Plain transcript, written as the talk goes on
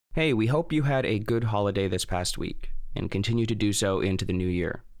Hey, we hope you had a good holiday this past week and continue to do so into the new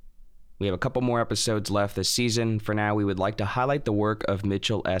year. We have a couple more episodes left this season. For now, we would like to highlight the work of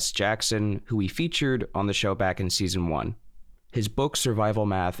Mitchell S. Jackson, who we featured on the show back in season 1. His book, Survival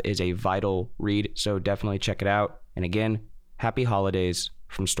Math, is a vital read, so definitely check it out. And again, happy holidays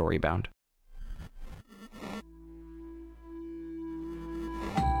from Storybound.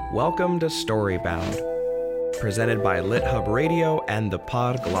 Welcome to Storybound, presented by LitHub Radio and the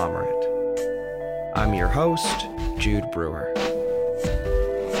Podglomerate. I'm your host, Jude Brewer.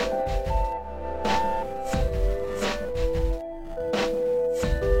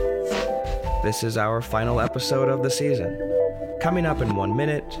 This is our final episode of the season. Coming up in 1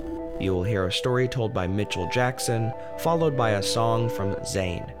 minute, you will hear a story told by Mitchell Jackson, followed by a song from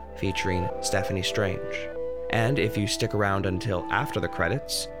Zayn, featuring Stephanie Strange. And if you stick around until after the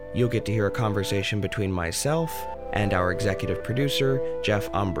credits, you'll get to hear a conversation between myself and our executive producer, Jeff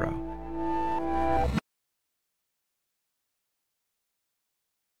Umbro.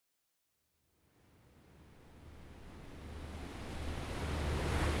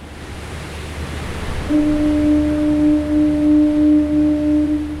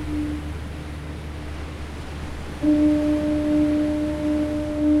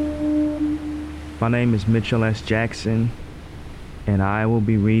 My name is Mitchell S. Jackson, and I will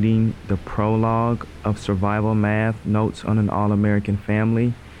be reading the prologue of Survival Math, Notes on an All-American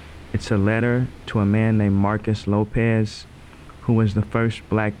Family. It's a letter to a man named Marcus Lopez, who was the first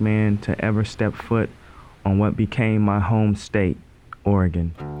black man to ever step foot on what became my home state,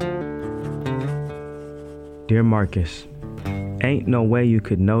 Oregon. Dear Marcus, ain't no way you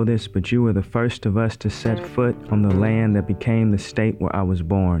could know this, but you were the first of us to set foot on the land that became the state where I was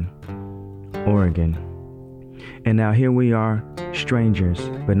born, Oregon. And now here we are, strangers,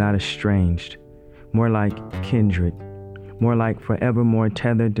 but not estranged, more like kindred, more like forevermore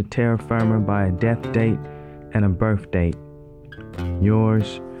tethered to terra firma by a death date and a birth date.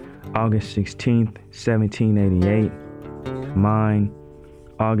 Yours, August 16th, 1788. Mine,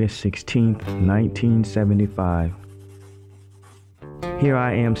 August 16th, 1975. Here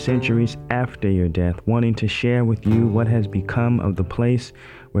I am centuries after your death, wanting to share with you what has become of the place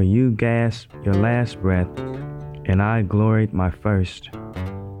where you gasped your last breath and I gloried my first.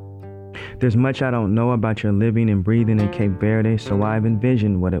 There's much I don't know about your living and breathing in Cape Verde, so I've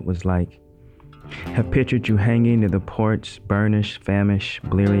envisioned what it was like. Have pictured you hanging near the ports, burnished, famished,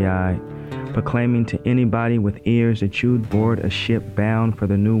 bleary-eyed, proclaiming to anybody with ears that you'd board a ship bound for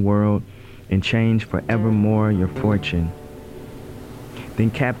the new world and change forevermore your fortune. Then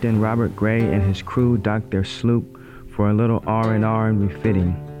Captain Robert Gray and his crew docked their sloop for a little R&R and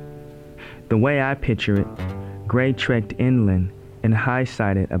refitting. The way I picture it, Gray trekked inland and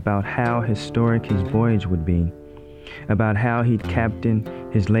high-sided about how historic his voyage would be, about how he'd captain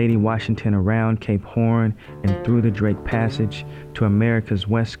his Lady Washington around Cape Horn and through the Drake Passage to America's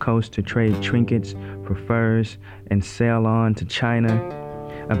west coast to trade trinkets for furs and sail on to China,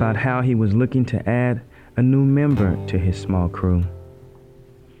 about how he was looking to add a new member to his small crew.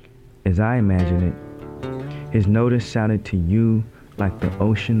 As I imagine it, his notice sounded to you like the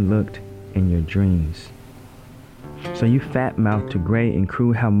ocean looked in your dreams. So you fat-mouthed to Gray and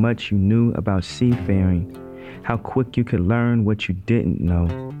crew how much you knew about seafaring, how quick you could learn what you didn't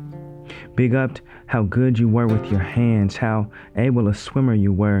know. Big upped how good you were with your hands, how able a swimmer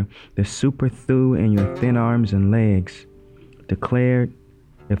you were, the super thew in your thin arms and legs. Declared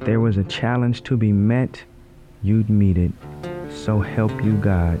if there was a challenge to be met, you'd meet it. So help you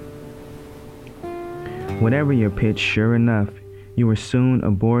God. Whatever your pitch, sure enough, you were soon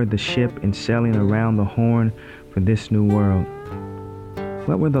aboard the ship and sailing around the Horn for this new world.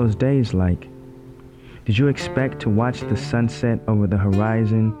 What were those days like? Did you expect to watch the sunset over the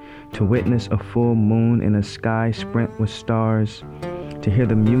horizon, to witness a full moon in a sky sprint with stars, to hear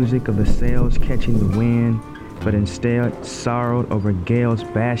the music of the sails catching the wind, but instead sorrowed over gales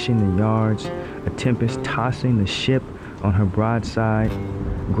bashing the yards, a tempest tossing the ship on her broadside,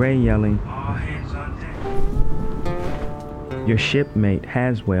 Gray yelling, "All hands on deck." Your shipmate,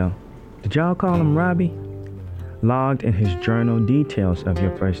 Haswell, did y'all call him Robbie? Logged in his journal details of your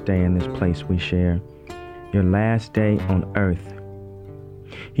first day in this place we share, your last day on Earth.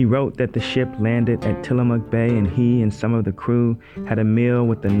 He wrote that the ship landed at Tillamook Bay and he and some of the crew had a meal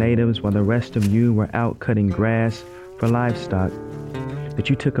with the natives while the rest of you were out cutting grass for livestock.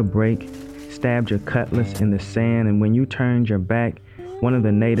 That you took a break, stabbed your cutlass in the sand, and when you turned your back, one of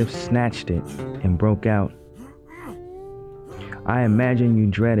the natives snatched it and broke out. I imagine you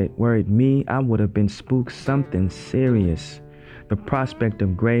dreaded. Were it me, I would have been spooked something serious. The prospect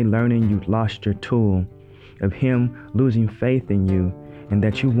of Gray learning you'd lost your tool, of him losing faith in you, and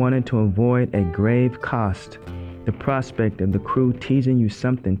that you wanted to avoid at grave cost the prospect of the crew teasing you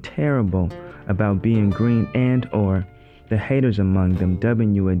something terrible about being green, and or the haters among them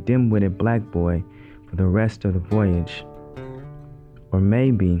dubbing you a dim-witted black boy for the rest of the voyage. Or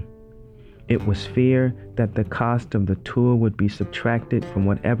maybe it was fear that the cost of the tour would be subtracted from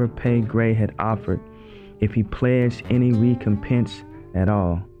whatever pay Gray had offered if he pledged any recompense at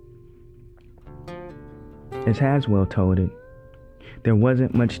all. As Haswell told it, there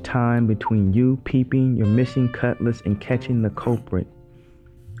wasn't much time between you peeping your missing cutlass and catching the culprit.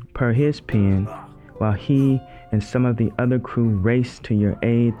 Per his pen, while he and some of the other crew raced to your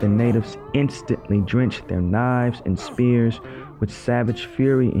aid, the natives instantly drenched their knives and spears with savage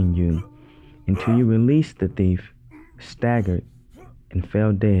fury in you until you released the thief, staggered, and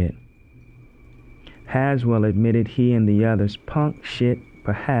fell dead. Haswell admitted he and the others, punk shit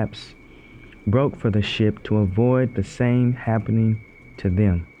perhaps, broke for the ship to avoid the same happening to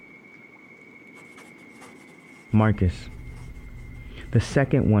them. Marcus, the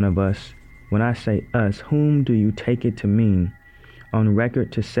second one of us, when I say us, whom do you take it to mean? On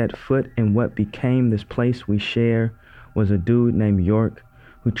record to set foot in what became this place we share was a dude named York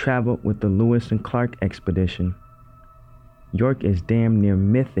who traveled with the Lewis and Clark expedition. York is damn near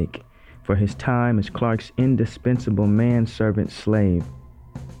mythic for his time as Clark's indispensable manservant slave.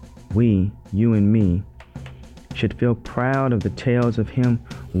 We, you and me, should feel proud of the tales of him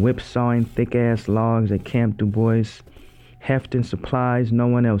whipsawing thick-ass logs at Camp Du Bois, hefting supplies no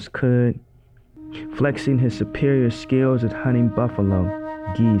one else could, flexing his superior skills at hunting buffalo,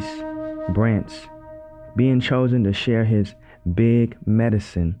 geese, brants, being chosen to share his big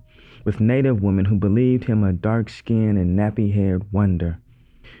medicine with native women who believed him a dark-skinned and nappy-haired wonder.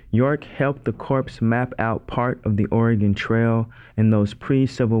 York helped the Corps map out part of the Oregon Trail in those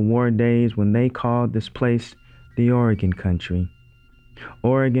pre-Civil War days when they called this place the Oregon Country.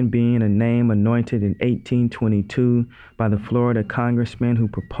 Oregon being a name anointed in 1822 by the Florida congressman who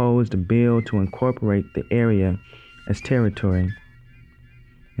proposed a bill to incorporate the area as territory.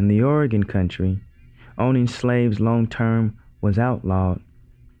 In the Oregon Country, owning slaves long-term was outlawed.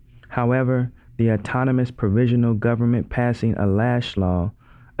 However, the autonomous provisional government passing a lash law,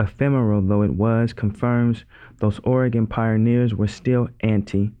 ephemeral though it was, confirms those Oregon pioneers were still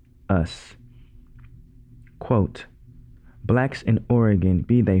anti-us. Quote, blacks in Oregon,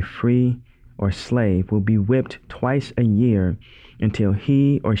 be they free or slave, will be whipped twice a year until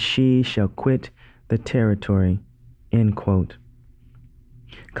he or she shall quit the territory, end quote.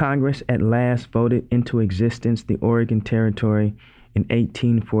 Congress at last voted into existence the Oregon Territory in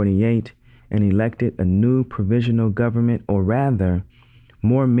 1848 and elected a new provisional government, or rather,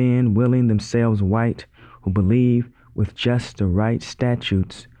 more men willing themselves white who believe with just the right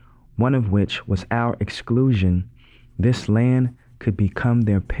statutes, one of which was our exclusion, this land could become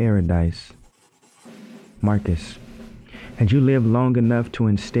their paradise. Marcus, had you lived long enough to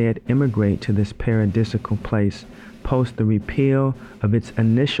instead immigrate to this paradisical place post the repeal of its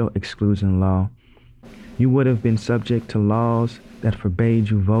initial exclusion law, you would have been subject to laws that forbade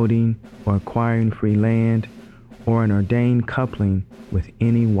you voting or acquiring free land or an ordained coupling with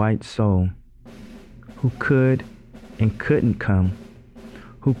any white soul. Who could and couldn't come,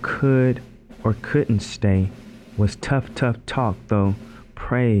 who could or couldn't stay, was tough talk, though.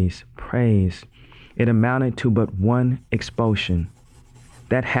 Praise. It amounted to but one expulsion.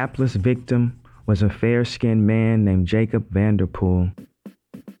 That hapless victim was a fair-skinned man named Jacob Vanderpool.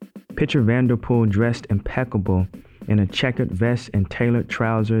 Picture Vanderpool dressed impeccable in a checkered vest and tailored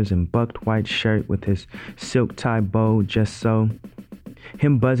trousers and bucked white shirt with his silk tie bow just so.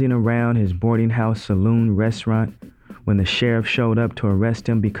 Him buzzing around his boarding house saloon restaurant when the sheriff showed up to arrest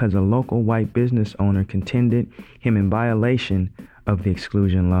him because a local white business owner contended him in violation of the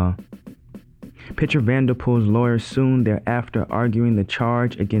exclusion law. Picture Vanderpool's lawyer soon thereafter arguing the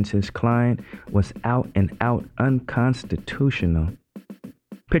charge against his client was out and out unconstitutional.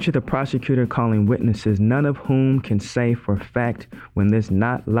 Picture the prosecutor calling witnesses, none of whom can say for fact when this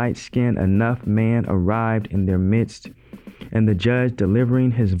not light-skinned enough man arrived in their midst, and the judge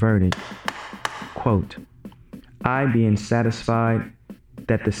delivering his verdict. Quote, I being satisfied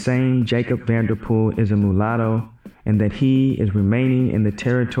that the same Jacob Vanderpool is a mulatto and that he is remaining in the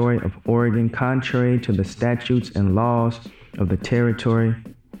territory of Oregon contrary to the statutes and laws of the territory,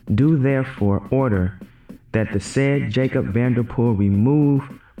 do therefore order that the said Jacob Vanderpool remove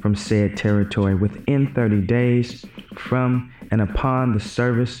from said territory within 30 days from and upon the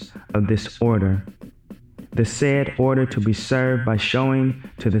service of this order. The said order to be served by showing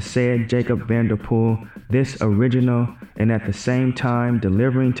to the said Jacob Vanderpool this original and at the same time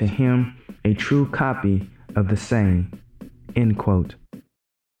delivering to him a true copy of the same, end quote.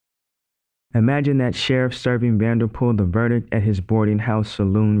 Imagine that sheriff serving Vanderpool the verdict at his boarding house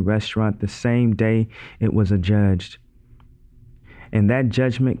saloon restaurant the same day it was adjudged. And that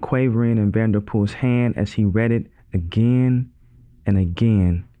judgment quavering in Vanderpool's hand as he read it again and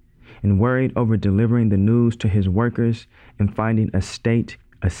again, and worried over delivering the news to his workers and finding a state,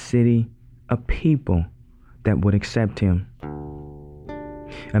 a city, a people that would accept him.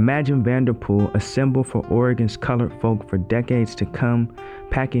 Imagine Vanderpool, a symbol for Oregon's colored folk for decades to come,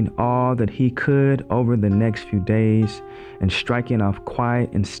 packing all that he could over the next few days and striking off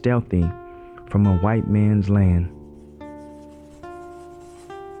quiet and stealthy from a white man's land.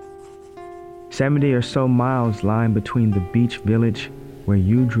 70 or so miles lying between the beach village where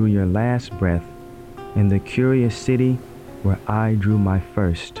you drew your last breath and the curious city where I drew my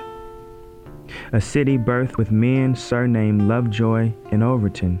first. A city birthed with men surnamed Lovejoy and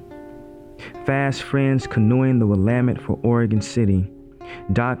Overton. Fast friends canoeing the Willamette for Oregon City,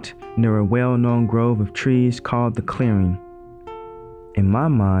 docked near a well-known grove of trees called the Clearing. In my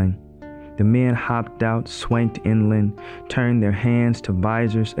mind, the men hopped out, swanked inland, turned their hands to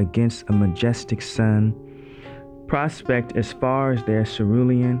visors against a majestic sun, prospect as far as their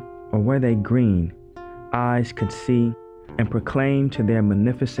cerulean, or were they green, eyes could see, and proclaimed to their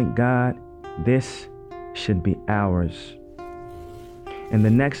magnificent God, this should be ours. And the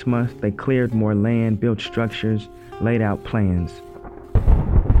next month, they cleared more land, built structures, laid out plans.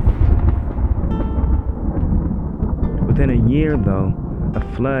 Within a year, though,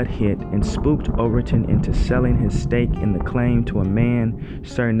 a flood hit and spooked Overton into selling his stake in the claim to a man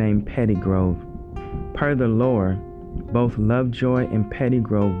surnamed Pettygrove. Per the lore, both Lovejoy and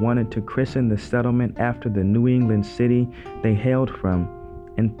Pettygrove wanted to christen the settlement after the New England city they hailed from,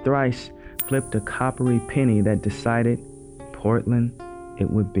 and thrice flipped a coppery penny that decided Portland it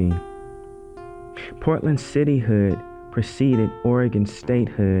would be. Portland cityhood preceded Oregon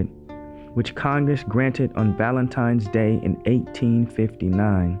statehood, which Congress granted on Valentine's Day in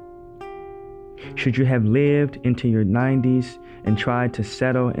 1859. Should you have lived into your 90s and tried to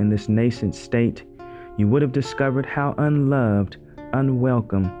settle in this nascent state, you would have discovered how unloved,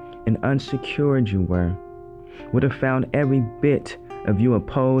 unwelcome, and unsecured you were, would have found every bit of you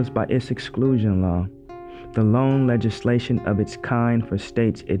opposed by its exclusion law, the lone legislation of its kind for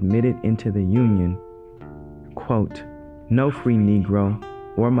states admitted into the Union. Quote, no free Negro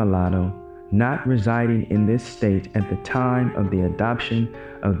or mulatto not residing in this state at the time of the adoption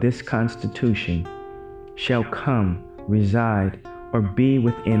of this Constitution shall come, reside, or be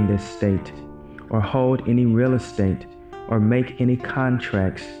within this state, or hold any real estate, or make any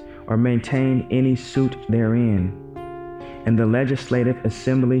contracts, or maintain any suit therein. And the Legislative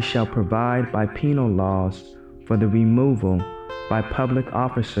Assembly shall provide by penal laws for the removal by public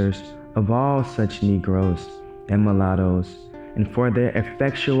officers of all such Negroes and mulattoes, and for their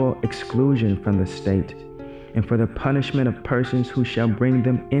effectual exclusion from the state, and for the punishment of persons who shall bring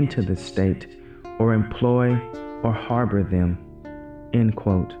them into the state, or employ or harbor them. End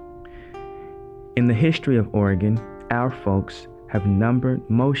quote. In the history of Oregon, our folks have numbered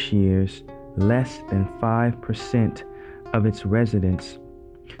most years less than 5% of its residents,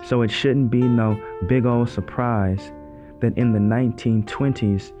 so it shouldn't be no big old surprise that in the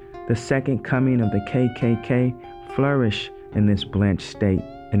 1920s, the second coming of the KKK flourished in this blanched state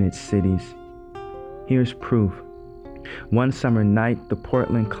and its cities. Here's proof. One summer night, the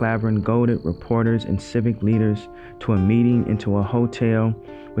Portland Clavern goaded reporters and civic leaders to a meeting into a hotel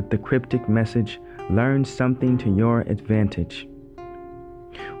with the cryptic message, learn something to your advantage.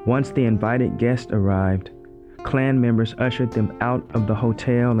 Once the invited guests arrived, Klan members ushered them out of the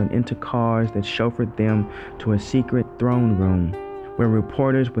hotel and into cars that chauffeured them to a secret throne room, where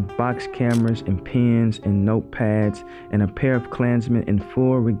reporters with box cameras and pens and notepads and a pair of Klansmen in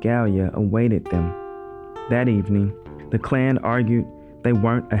full regalia awaited them. That evening, the Klan argued they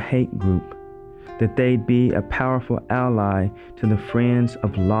weren't a hate group, that they'd be a powerful ally to the friends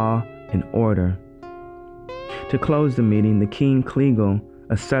of law and order. To close the meeting, the King Kleagle,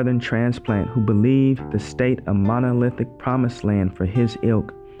 a Southern transplant who believed the state a monolithic promised land for his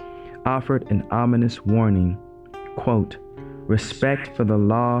ilk, offered an ominous warning, quote, respect for the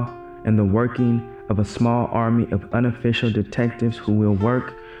law and the working of a small army of unofficial detectives who will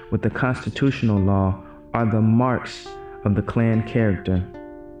work with the constitutional law are the marks of the Klan character.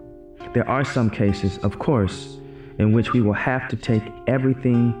 There are some cases, of course, in which we will have to take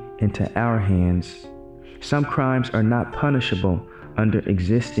everything into our hands. Some crimes are not punishable under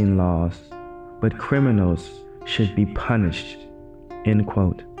existing laws, but criminals should be punished, end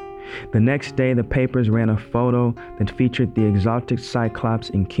quote. The next day, the papers ran a photo that featured the exalted Cyclops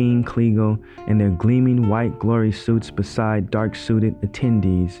and King Kleagle in their gleaming white glory suits beside dark-suited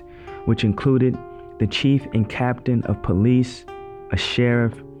attendees, which included the chief and captain of police, a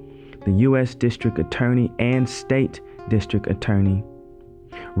sheriff, the U.S. District Attorney and State District Attorney,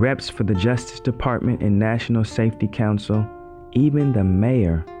 reps for the Justice Department and National Safety Council, even the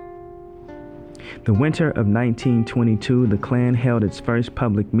mayor. The winter of 1922, the Klan held its first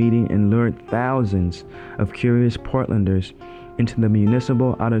public meeting and lured thousands of curious Portlanders into the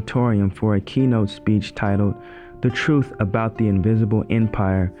municipal auditorium for a keynote speech titled "The Truth About the Invisible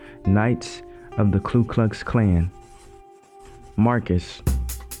Empire, Knights of the Ku Klux Klan." Marcus.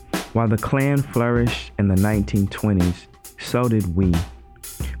 While the Klan flourished in the 1920s, so did we.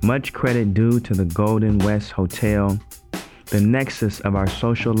 Much credit due to the Golden West Hotel, the nexus of our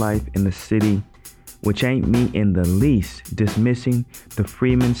social life in the city, which ain't me in the least dismissing the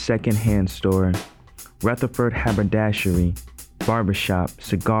Freeman Secondhand Store, Rutherford Haberdashery, Barbershop,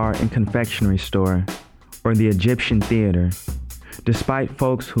 Cigar and Confectionery Store, or the Egyptian Theater, despite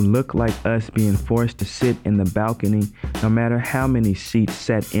folks who look like us being forced to sit in the balcony no matter how many seats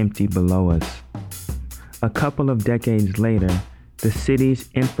sat empty below us. A couple of decades later, the city's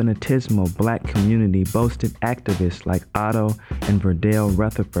infinitesimal black community boasted activists like Otto and Verdell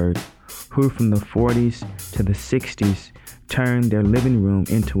Rutherford, who from the 40s to the 60s turned their living room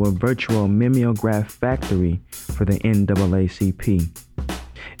into a virtual mimeograph factory for the NAACP.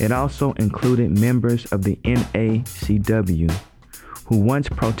 It also included members of the NACW, who once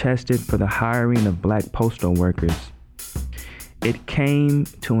protested for the hiring of black postal workers. It came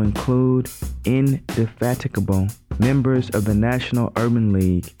to include indefatigable members of the National Urban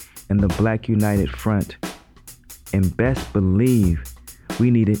League and the Black United Front. And best believe we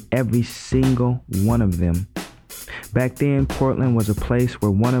needed every single one of them. Back then, Portland was a place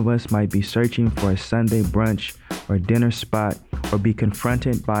where one of us might be searching for a Sunday brunch or dinner spot, or be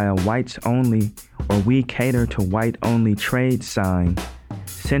confronted by a whites only or we cater to white only trade sign.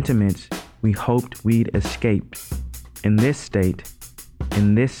 Sentiments we hoped we'd escape. In this state,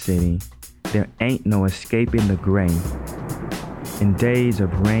 in this city, there ain't no escaping the gray. In days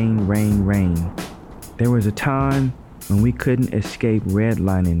of rain, rain, rain, there was a time when we couldn't escape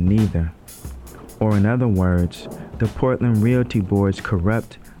redlining neither. Or in other words, the Portland Realty Board's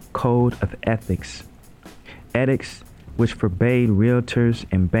corrupt code of ethics. Ethics which forbade realtors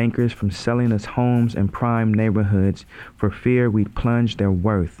and bankers from selling us homes in prime neighborhoods for fear we'd plunge their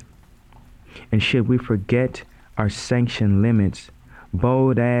worth. And should we forget our sanction limits,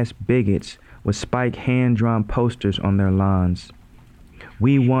 bold-ass bigots would spike hand-drawn posters on their lawns.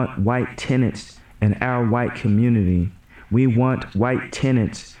 We want white tenants in our white community. We want white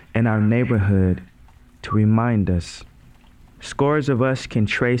tenants in our neighborhood to remind us. Scores of us can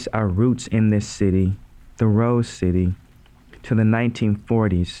trace our roots in this city, the Rose City, to the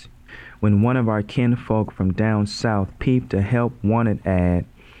 1940s, when one of our kinfolk from down south peeped a help wanted ad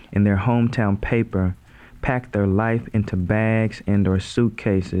in their hometown paper, packed their life into bags and or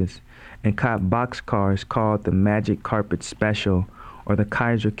suitcases, and caught boxcars called the Magic Carpet Special or the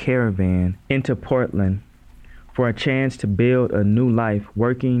Kaiser Caravan into Portland for a chance to build a new life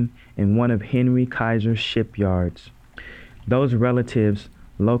working in one of Henry Kaiser's shipyards. Those relatives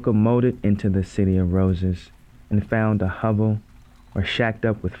locomoted into the City of Roses and found a hovel or shacked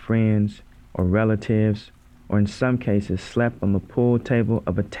up with friends or relatives, or in some cases slept on the pool table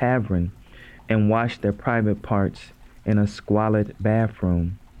of a tavern and washed their private parts in a squalid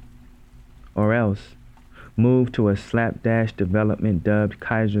bathroom. Or else moved to a slapdash development dubbed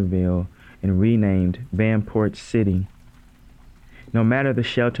Kaiserville and renamed Vanport City. No matter the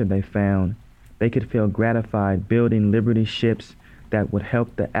shelter they found, they could feel gratified building Liberty ships that would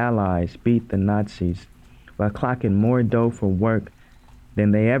help the Allies beat the Nazis while clocking more dough for work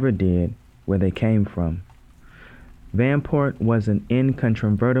than they ever did where they came from. Vanport was an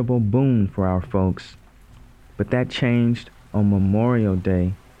incontrovertible boon for our folks, but that changed on Memorial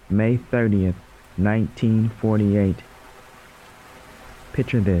Day, May 30th, 1948.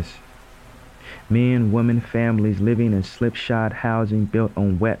 Picture this. Men, women, families living in slipshod housing built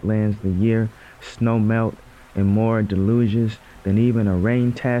on wetlands the year snow melt and more deluges than even a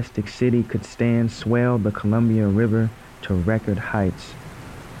rain-tastic city could stand swelled the Columbia River to record heights.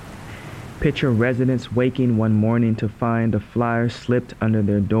 Picture residents waking one morning to find a flyer slipped under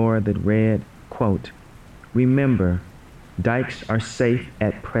their door that read, quote, "Remember, dikes are safe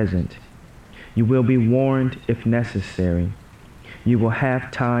at present. You will be warned if necessary. You will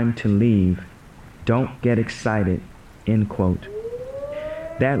have time to leave. Don't get excited," end quote.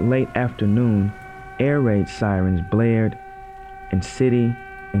 That late afternoon, air raid sirens blared, and city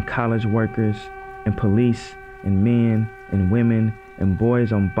and college workers and police and men and women and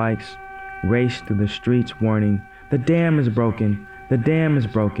boys on bikes raced through the streets warning, "The dam is broken, the dam is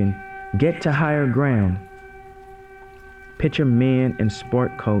broken, get to higher ground." Picture men in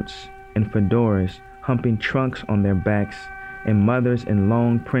sport coats and fedoras humping trunks on their backs, and mothers in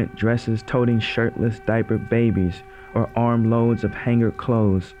long print dresses toting shirtless diapered babies or armloads of hangered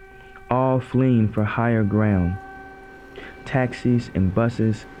clothes, all fleeing for higher ground. Taxis and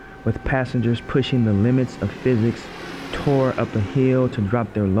buses with passengers pushing the limits of physics tore up a hill to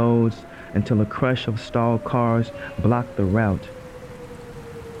drop their loads until a crush of stalled cars blocked the route.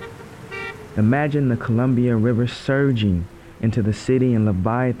 Imagine the Columbia River surging into the city in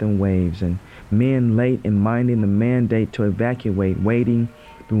Leviathan waves, and men late in minding the mandate to evacuate, wading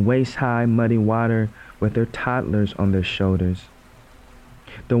through waist-high muddy water with their toddlers on their shoulders.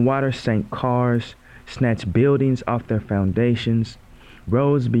 The water sank cars, snatched buildings off their foundations,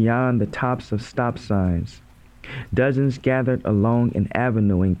 rose beyond the tops of stop signs. Dozens gathered along an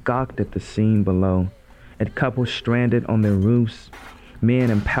avenue and gawked at the scene below, at couples stranded on their roofs, men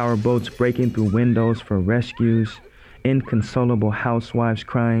in powerboats breaking through windows for rescues, inconsolable housewives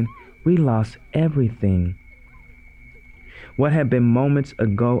crying, "We lost everything." What had been moments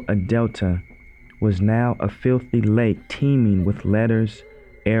ago a delta was now a filthy lake teeming with letters,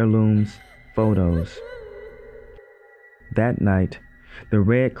 heirlooms, photos. That night, the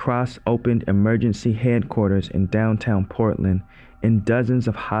Red Cross opened emergency headquarters in downtown Portland, and dozens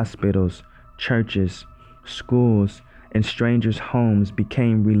of hospitals, churches, schools, and strangers' homes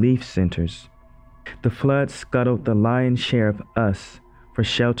became relief centers. The flood scuttled the lion's share of us for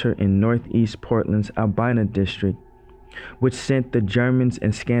shelter in northeast Portland's Albina district, which sent the Germans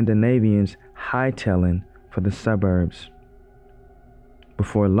and Scandinavians hightailing for the suburbs.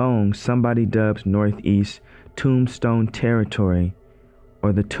 Before long, somebody dubbed Northeast Tombstone Territory,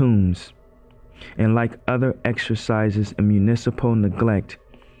 or the Tombs, and like other exercises in municipal neglect,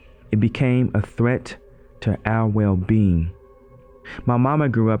 it became a threat to our well-being. My mama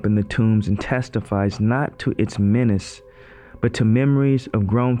grew up in the Tombs and testifies not to its menace, but to memories of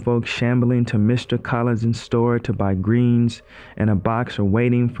grown folks shambling to Mr. Collins's store to buy greens and a box, or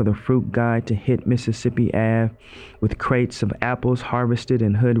waiting for the fruit guy to hit Mississippi Ave with crates of apples harvested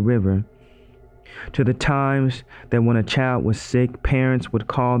in Hood River. To the times that when a child was sick, parents would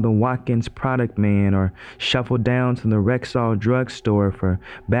call the Watkins product man or shuffle down to the Rexall drugstore for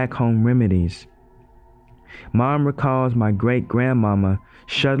back-home remedies. Mom recalls my great-grandmama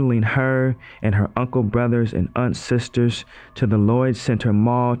shuttling her and her uncle brothers and aunt sisters to the Lloyd Center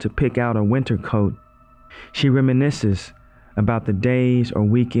Mall to pick out a winter coat. She reminisces about the days or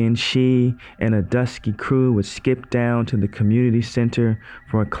weekends she and a dusky crew would skip down to the community center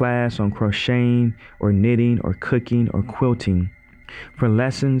for a class on crocheting or knitting or cooking or quilting, for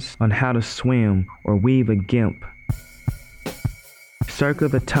lessons on how to swim or weave a gimp. Circa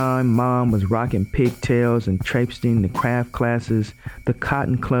the time Mom was rocking pigtails and traipsing the craft classes, the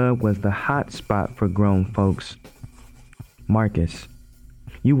Cotton Club was the hot spot for grown folks. Marcus,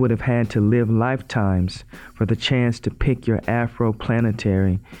 you would have had to live lifetimes for the chance to pick your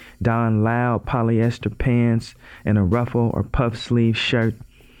Afro-Planetary, don loud polyester pants and a ruffle or puff sleeve shirt,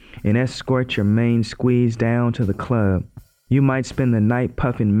 and escort your main squeeze down to the club. You might spend the night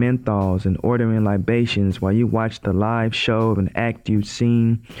puffing menthols and ordering libations while you watch the live show of an act you'd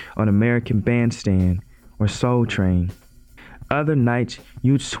seen on American Bandstand or Soul Train. Other nights,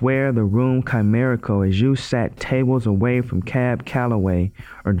 you'd swear the room chimerical as you sat tables away from Cab Calloway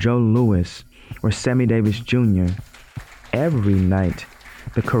or Joe Louis or Sammy Davis Jr. Every night,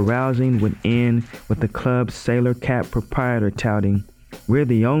 the carousing would end with the club's sailor cap proprietor touting, "We're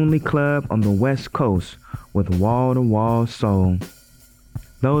the only club on the West Coast with wall-to-wall soul."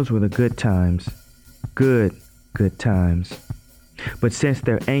 Those were the good times. Good times. But since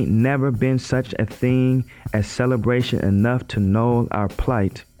there ain't never been such a thing as celebration enough to null our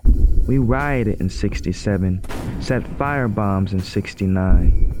plight, we rioted in 67, set firebombs in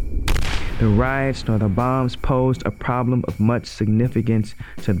 69. The riots nor the bombs posed a problem of much significance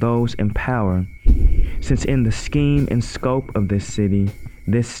to those in power, since in the scheme and scope of this city,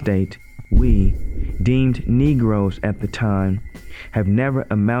 this state, we, deemed Negroes at the time, have never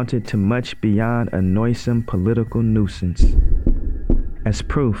amounted to much beyond a noisome political nuisance. As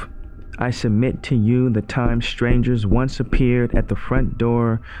proof, I submit to you the time strangers once appeared at the front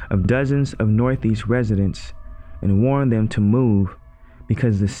door of dozens of Northeast residents and warned them to move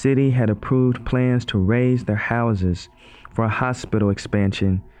because the city had approved plans to raise their houses for a hospital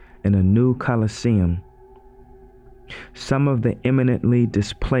expansion and a new coliseum. Some of the eminently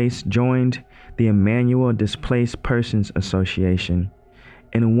displaced joined the Emmanuel Displaced Persons Association,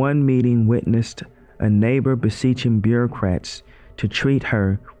 In one meeting, witnessed a neighbor beseeching bureaucrats to treat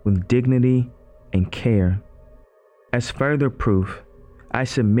her with dignity and care. As further proof, I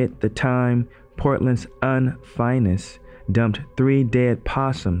submit the time Portland's unfinest dumped 3 dead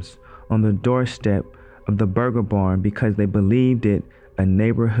possums on the doorstep of the Burger Barn because they believed it a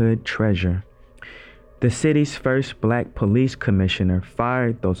neighborhood treasure. The city's first black police commissioner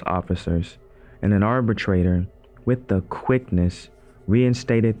fired those officers, and an arbitrator, with the quickness,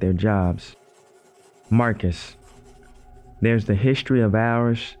 reinstated their jobs. Marcus, there's the history of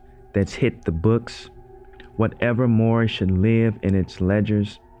ours that's hit the books. Whatever more should live in its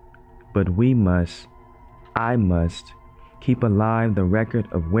ledgers, but I must, keep alive the record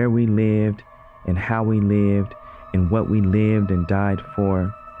of where we lived and how we lived and what we lived and died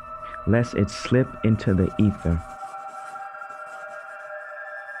for, lest it slip into the ether.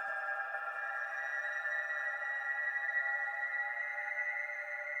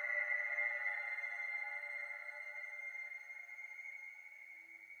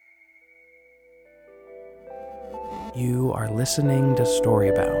 You are listening to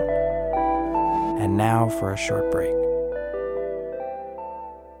Storybound. And now for a short break.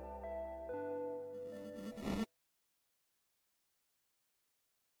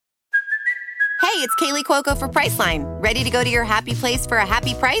 Hey, it's Kaylee Cuoco for Priceline. Ready to go to your happy place for a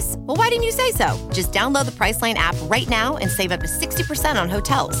happy price? Well, why didn't you say so? Just download the Priceline app right now and save up to 60% on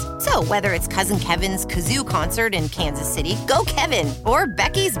hotels. So whether it's Cousin Kevin's Kazoo Concert in Kansas City, go Kevin, or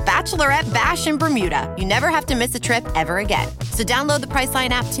Becky's Bachelorette Bash in Bermuda, you never have to miss a trip ever again. So download the Priceline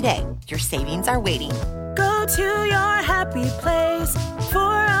app today. Your savings are waiting. Go to your happy place for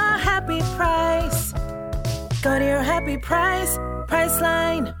a happy price. Go to your happy price,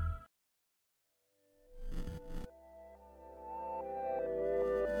 Priceline.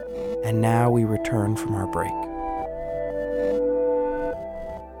 And now we return from our break.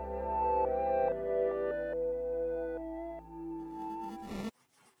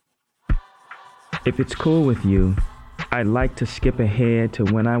 If it's cool with you, I'd like to skip ahead to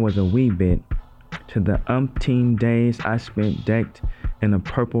when I was a wee bit, to the umpteen days I spent decked in a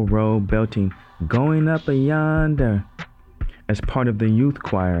purple robe belting "Going Up a Yonder" as part of the youth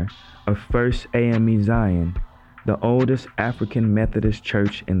choir of First AME Zion, the oldest African Methodist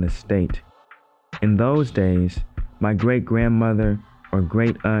church in the state. In those days, my great-grandmother or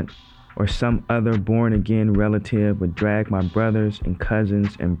great-aunt or some other born-again relative would drag my brothers and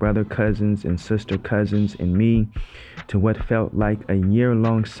cousins and brother cousins and sister cousins and me to what felt like a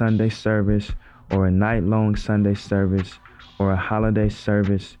year-long Sunday service or a night-long Sunday service or a holiday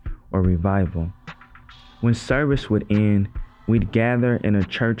service or revival. When service would end, we'd gather in a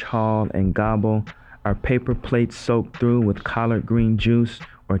church hall and gobble our paper plates soaked through with collard green juice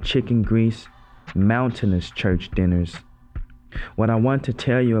or chicken grease, mountainous church dinners. What I want to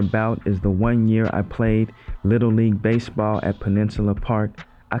tell you about is the one year I played Little League Baseball at Peninsula Park.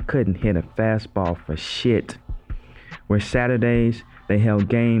 I couldn't hit a fastball for shit. Where Saturdays they held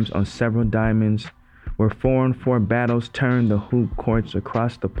games on several diamonds, where 4-on-4 battles turned the hoop courts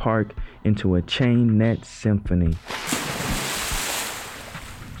across the park into a chain net symphony.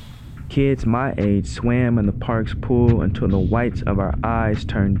 Kids my age swam in the park's pool until the whites of our eyes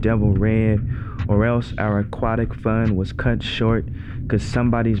turned devil red, or else our aquatic fun was cut short because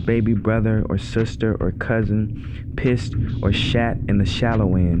somebody's baby brother or sister or cousin pissed or shat in the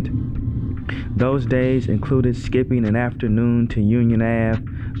shallow end. Those days included skipping an afternoon to Union Ave,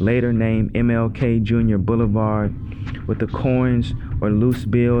 later named MLK Jr. Boulevard, with the coins or loose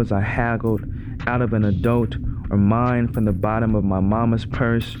bills I haggled out of an adult or mined from the bottom of my mama's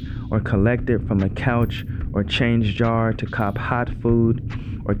purse or collected from a couch or change jar to cop hot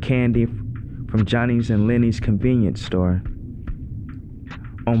food or candy from Johnny's and Lenny's convenience store.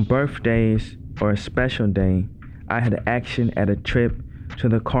 On birthdays or a special day, I had action at a trip to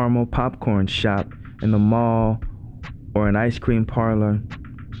the caramel popcorn shop in the mall or an ice cream parlor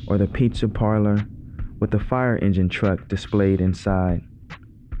or the pizza parlor with the fire engine truck displayed inside.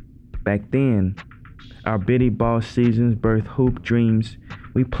 Back then, our bitty ball seasons birthed hoop dreams.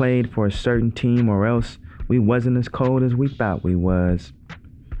 We played for a certain team or else we wasn't as cold as we thought we was.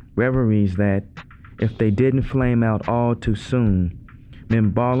 Reveries that, if they didn't flame out all too soon,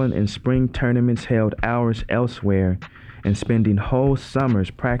 meant balling in spring tournaments held hours elsewhere and spending whole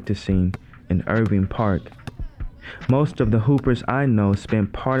summers practicing in Irving Park. Most of the hoopers I know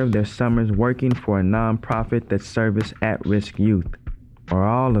spent part of their summers working for a nonprofit that serviced at-risk youth, or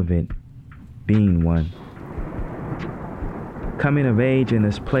all of it being one. Coming of age in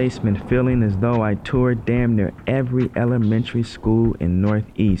this place meant feeling as though I toured damn near every elementary school in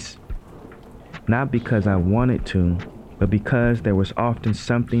Northeast. Not because I wanted to, but because there was often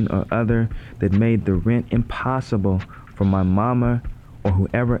something or other that made the rent impossible for my mama or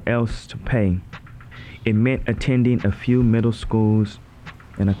whoever else to pay. It meant attending a few middle schools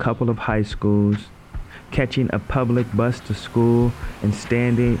and a couple of high schools, catching a public bus to school and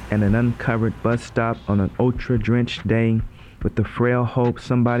standing at an uncovered bus stop on an ultra-drenched day with the frail hope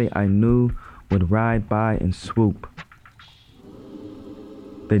somebody I knew would ride by and swoop.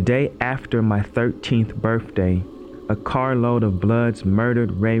 The day after my 13th birthday, a carload of Bloods murdered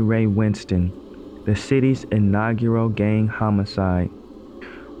Ray Ray Winston, the city's inaugural gang homicide.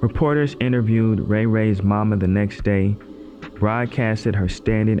 Reporters interviewed Ray Ray's mama the next day, broadcasted her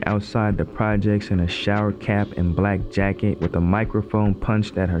standing outside the projects in a shower cap and black jacket with a microphone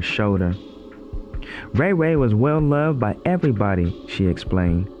punched at her shoulder. Ray Ray was well loved by everybody, she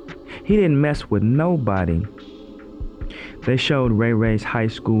explained. He didn't mess with nobody. They showed Ray Ray's high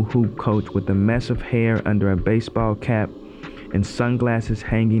school hoop coach with a mess of hair under a baseball cap and sunglasses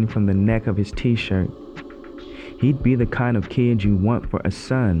hanging from the neck of his t-shirt. He'd be the kind of kid you want for a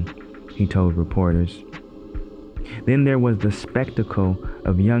son, he told reporters. Then there was the spectacle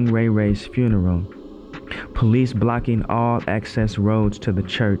of young Ray Ray's funeral. Police blocking all access roads to the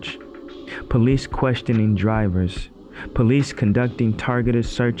church. Police questioning drivers. Police conducting targeted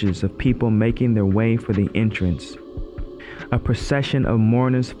searches of people making their way for the entrance. A procession of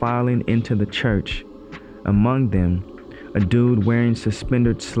mourners filing into the church. Among them, a dude wearing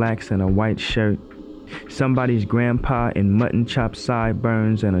suspended slacks and a white shirt. Somebody's grandpa in mutton chop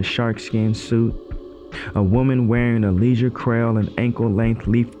sideburns and a sharkskin suit. A woman wearing a leisure creel and ankle-length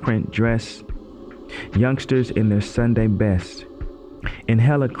leaf print dress. Youngsters in their Sunday best. And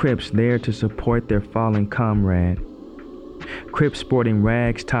hella Crips there to support their fallen comrade. Crips sporting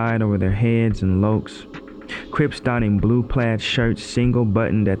rags tied over their heads and lokes. Crips donning blue plaid shirts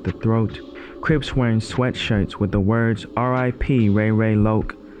single-buttoned at the throat. Crips wearing sweatshirts with the words R.I.P. Ray Ray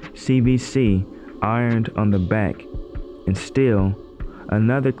Loke, CVC ironed on the back. And still,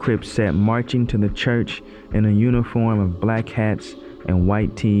 another Crip set marching to the church in a uniform of black hats and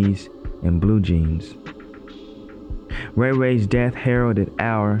white tees and blue jeans. Ray Ray's death heralded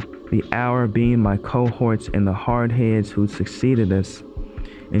the hour being my cohorts and the hardheads who succeeded us,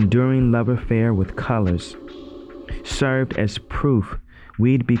 enduring love affair with colors, served as proof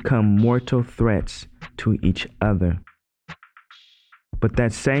we'd become mortal threats to each other. But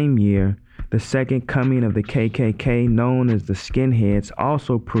that same year, the second coming of the KKK, known as the Skinheads,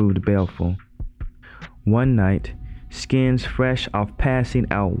 also proved baleful. One night, skins fresh off passing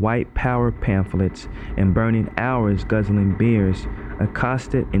out white power pamphlets and burning hours guzzling beers,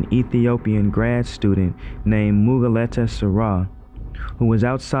 accosted an Ethiopian grad student named Mugaleta Sarah, who was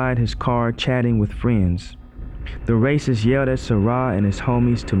outside his car chatting with friends. The racists yelled at Sarah and his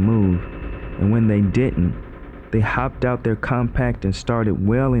homies to move, and when they didn't, they hopped out their compact and started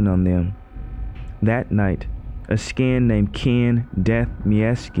wailing on them. That night, a skin named Ken Death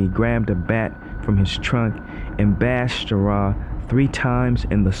Mieski grabbed a bat from his trunk and bashed Sarah 3 times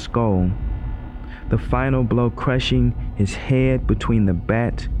in the skull, the final blow crushing his head between the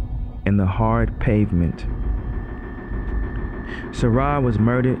bat and the hard pavement. Sarah was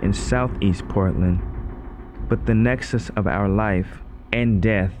murdered in southeast Portland, but the nexus of our life and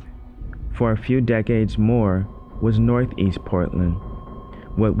death for a few decades more was northeast Portland,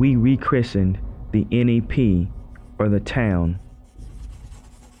 what we rechristened the NEP, or the town.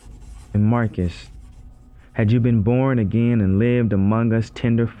 And Marcus, had you been born again and lived among us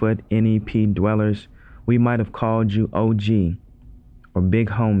tenderfoot NEP dwellers, we might have called you OG, or Big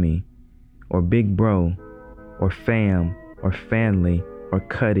Homie, or Big Bro, or Fam, or Family, or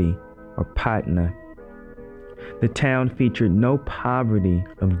Cuddy, or Partner. The town featured no poverty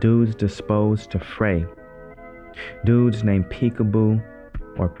of dudes disposed to fray. Dudes named Peekaboo,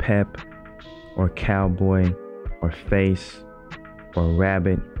 or Pep, or Cowboy, or Face, or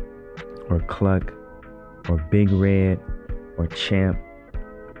Rabbit, or Cluck, or Big Red, or Champ,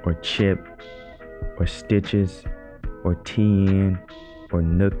 or Chip, or Stitches, or TN, or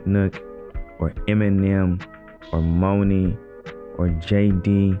Nook Nook, or Eminem, or Moni, or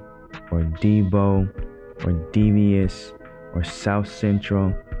JD, or Debo, or Devious, or South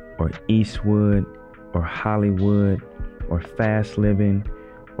Central, or Eastwood, or Hollywood, or Fast Living,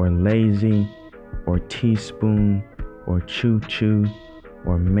 or Lazy, or Teaspoon, or Choo Choo,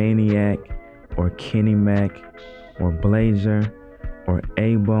 or Maniac, or Kenny Mac, or Blazer, or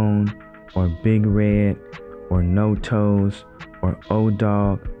A-Bone, or Big Red, or No Toes, or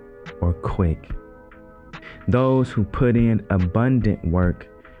O-Dog, or Quick. Those who put in abundant work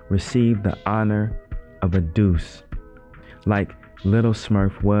receive the honor of a deuce, like Little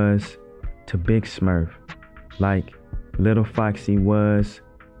Smurf was to Big Smurf, like Little Foxy was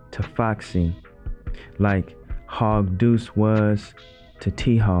to Foxy, like Hog Deuce was to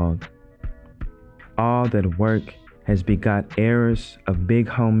T-Hog. All that work has begot errors of big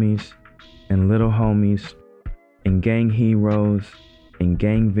homies and little homies, and gang heroes and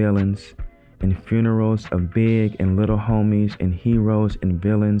gang villains, and funerals of big and little homies, and heroes and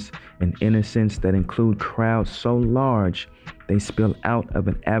villains, and innocents that include crowds so large they spill out of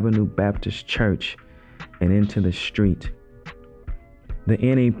an Avenue Baptist church and into the street. The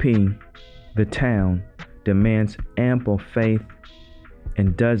NEP, the town, demands ample faith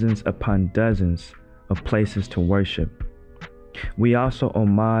and dozens upon dozens of places to worship. We also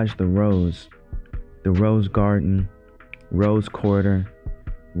homage the Rose Garden, Rose Quarter,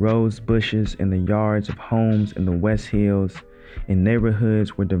 rose bushes in the yards of homes in the West Hills, in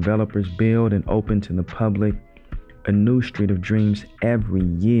neighborhoods where developers build and open to the public a new street of dreams every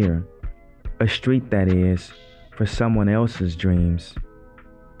year. A street that is for someone else's dreams.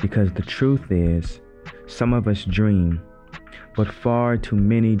 Because the truth is, some of us dream, but far too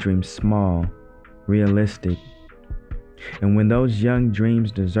many dream small, realistic. And when those young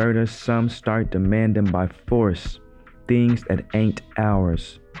dreams desert us, some start demanding by force things that ain't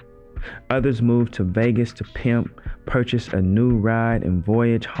ours. Others move to Vegas to pimp, purchase a new ride, and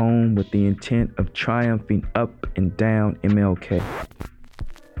voyage home with the intent of triumphing up and down MLK.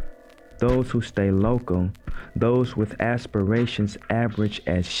 Those who stay local, those with aspirations average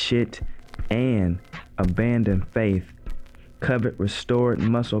as shit and abandon faith, covet restored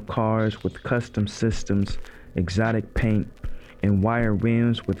muscle cars with custom systems, exotic paint, and wire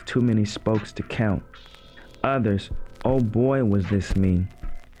rims with too many spokes to count. Others, oh boy was this me,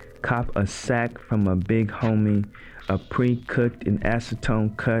 cop a sack from a big homie, a pre-cooked and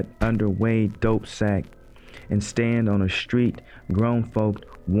acetone cut underweighed dope sack, and stand on a street grown folk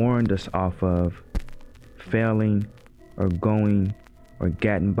warned us off of, failing or going or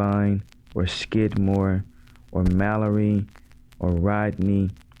Gattenbine or Skidmore or Mallory or Rodney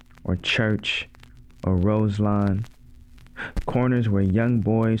or Church or Roselawn. Corners where young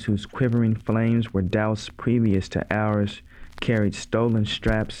boys whose quivering flames were doused previous to ours carried stolen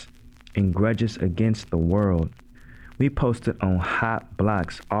straps and grudges against the world. We posted on hot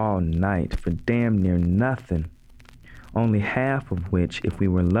blocks all night for damn near nothing, only half of which, if we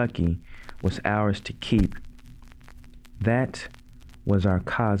were lucky, was ours to keep. That was our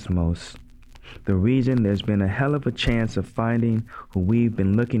cosmos. The reason there's been a hell of a chance of finding who we've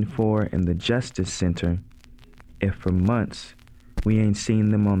been looking for in the Justice Center, if for months we ain't seen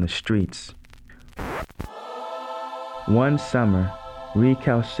them on the streets. One summer,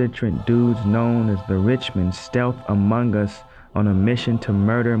 recalcitrant dudes known as the Richmond stealth among us on a mission to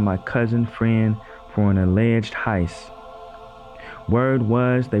murder my cousin friend for an alleged heist. Word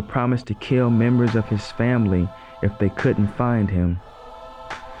was they promised to kill members of his family if they couldn't find him.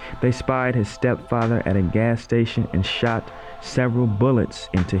 They spied his stepfather at a gas station and shot several bullets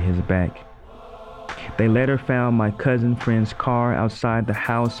into his back. They later found my cousin friend's car outside the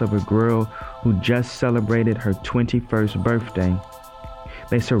house of a girl who just celebrated her 21st birthday.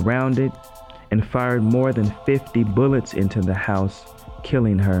 They surrounded and fired more than 50 bullets into the house,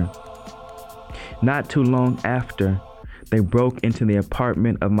 killing her. Not too long after, they broke into the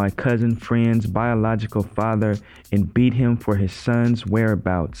apartment of my cousin friend's biological father and beat him for his son's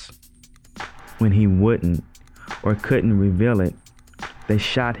whereabouts. When he wouldn't or couldn't reveal it, they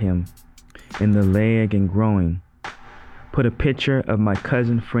shot him in the leg and groin, put a picture of my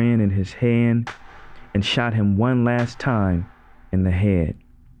cousin friend in his hand, and shot him one last time in the head.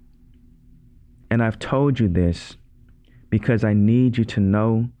 And I've told you this because I need you to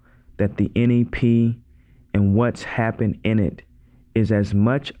know that the NEP and what's happened in it is as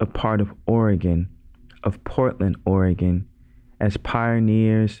much a part of Oregon, of Portland, Oregon, as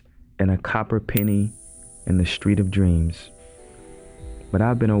pioneers and a copper penny in the Street of Dreams. But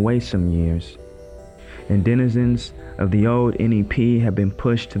I've been away some years, and denizens of the old NEP have been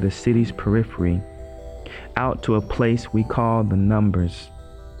pushed to the city's periphery, out to a place we call the Numbers.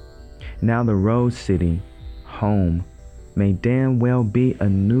 Now the Rose City, home, may damn well be a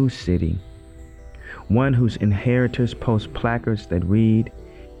new city, one whose inheritors post placards that read,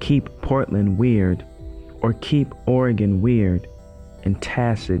 "Keep Portland weird," or "Keep Oregon weird," and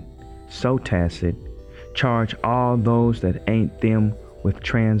tacit, so tacit, charge all those that ain't them with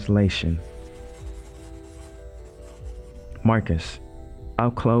translation. Marcus, I'll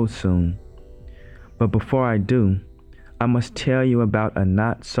close soon, but before I do, I must tell you about a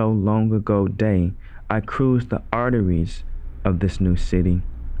not so long ago day I cruised the arteries of this new city,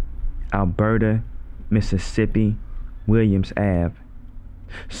 Alberta, Mississippi, Williams Ave.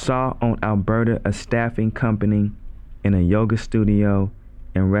 Saw on Alberta a staffing company in a yoga studio,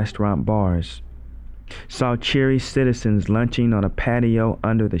 and restaurant bars. Saw cheery citizens lunching on a patio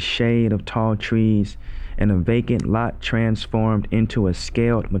under the shade of tall trees, and a vacant lot transformed into a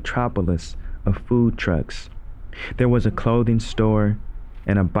scaled metropolis of food trucks. There was a clothing store,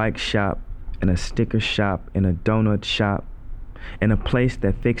 and a bike shop, and a sticker shop, and a donut shop, and a place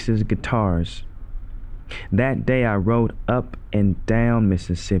that fixes guitars. That day I rode up and down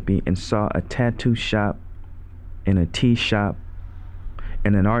Mississippi and saw a tattoo shop, and a tea shop,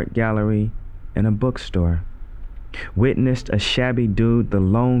 and an art gallery, and a bookstore. Witnessed a shabby dude, the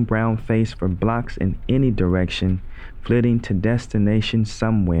lone brown face for blocks in any direction, flitting to destination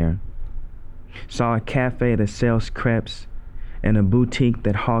somewhere. Saw a cafe that sells crepes and a boutique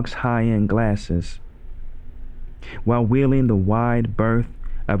that hawks high-end glasses. While wheeling the wide berth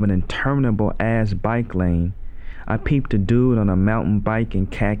of an interminable-ass bike lane, I peeped a dude on a mountain bike in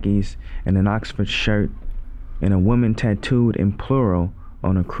khakis and an Oxford shirt, and a woman tattooed in plural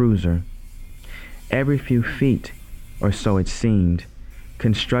on a cruiser. Every few feet, or so it seemed,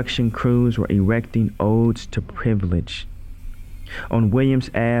 construction crews were erecting odes to privilege. On Williams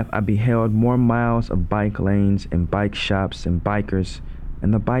Ave, I beheld more miles of bike lanes and bike shops and bikers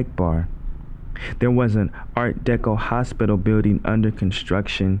and the bike bar. There was an Art Deco hospital building under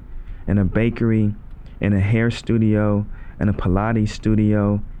construction, and a bakery, and a hair studio, and a Pilates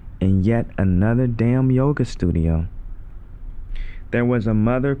studio, and yet another damn yoga studio. There was a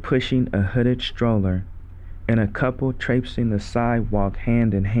mother pushing a hooded stroller, and a couple traipsing the sidewalk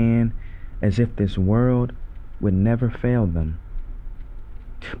hand in hand as if this world would never fail them.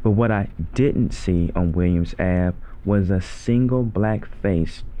 But what I didn't see on Williams Ave was a single black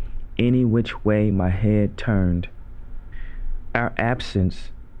face any which way my head turned. Our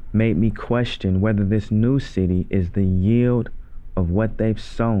absence made me question whether this new city is the yield of what they've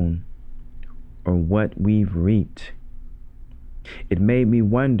sown or what we've reaped. It made me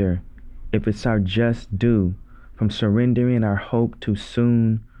wonder if it's our just due from surrendering our hope too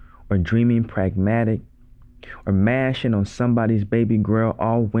soon, or dreaming pragmatic, or mashing on somebody's baby girl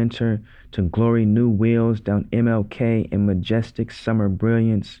all winter to glory new wheels down MLK in majestic summer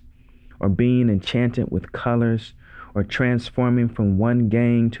brilliance, or being enchanted with colors, or transforming from one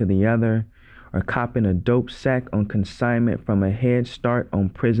gang to the other, or copping a dope sack on consignment from a head start on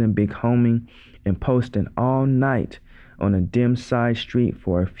prison big homing, and posting all night on a dim side street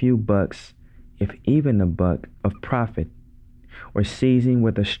for a few bucks, if even a buck, of profit, or seizing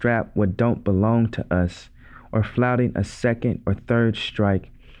with a strap what don't belong to us, or flouting a second or third strike,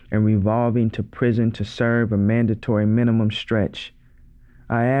 and revolving to prison to serve a mandatory minimum stretch.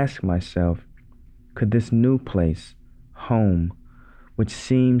 I ask myself, could this new place, home, which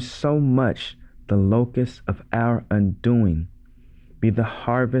seems so much the locus of our undoing, be the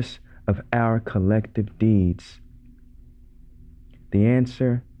harvest of our collective deeds? The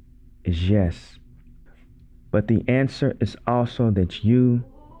answer is yes. But the answer is also that you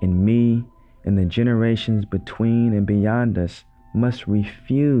and me and the generations between and beyond us must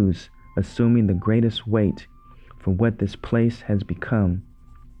refuse assuming the greatest weight for what this place has become.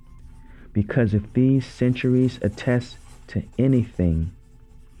 Because if these centuries attest to anything,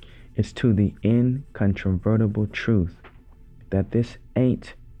 it's to the incontrovertible truth that this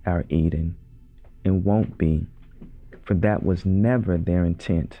ain't our Eden and won't be, for that was never their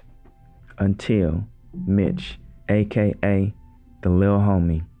intent until Mitch, aka the Lil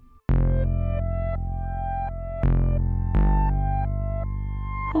Homie.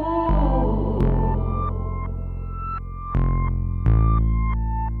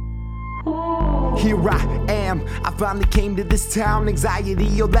 Here I am, I finally came to this town.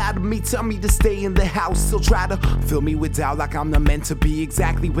 Anxiety allowed me, tell me to stay in the house. Still try to fill me with doubt like I'm not meant to be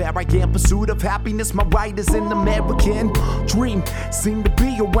exactly where I am. Pursuit of happiness, my right is an American dream. Seem to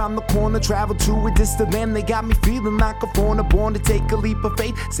be around the corner, travel to a distant land. They got me feeling like a foreigner, born to take a leap of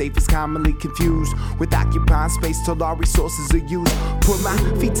faith. Safe is commonly confused with occupying space till our resources are used. Put my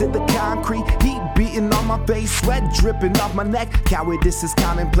feet to the concrete, heat beating on my face, sweat dripping off my neck. Cowardice is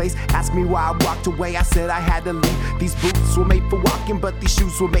commonplace. Ask me why I walked away, I said I had to leave. These boots were made for walking, but these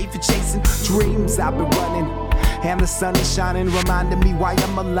shoes were made for chasing dreams. I've been running, and the sun is shining, reminding me why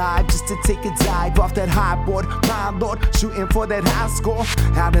I'm alive. Just to take a dive off that high board, my lord, shooting for that high score.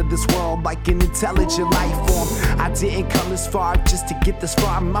 Out of this world like an intelligent life form. I didn't come this far just to get this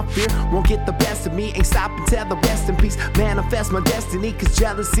far. My fear won't get the best of me. Ain't stop until the rest in peace. Manifest my destiny, cause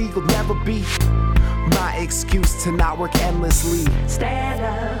jealousy will never be my excuse to not work endlessly. Stand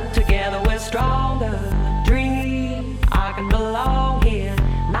up, together we're stronger. Dream, I can belong here.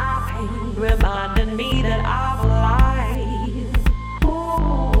 My pain reminding me that I'm alive.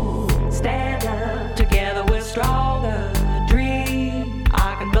 Ooh, stand up, together we're stronger.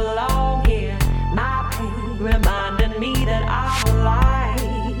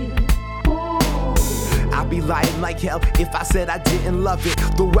 be lying like hell if I said I didn't love it.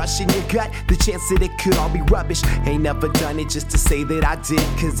 The rush in your gut, the chance that it could all be rubbish. Ain't never done it just to say that I did,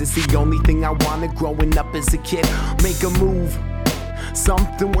 cause it's the only thing I wanted growing up as a kid. Make a move,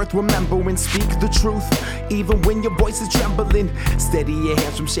 something worth remembering, speak the truth, even when your voice is trembling. Steady your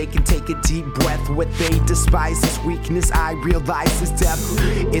hands from shaking, take a deep breath. What they despise is weakness, I realize is depth.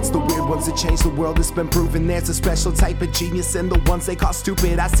 It's the weird ones that change the world, it's been proven. There's a special type of genius in the ones they call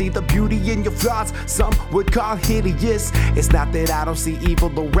stupid. I see the beauty in your flaws, some would call hideous. It's not that I don't see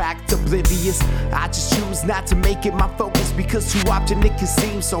evil or act oblivious, I just choose not to make it my focus, because too often it can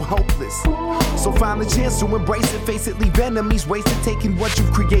seem so hopeless. So find the chance to embrace it, face it, leave enemies wasted, taking what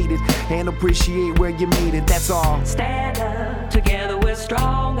you've created and appreciate where you made it, that's all. Stand up, together we're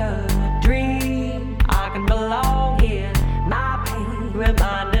stronger. Dream, I can belong here. My pain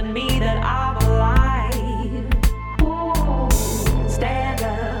reminding me that I'm alive. Stand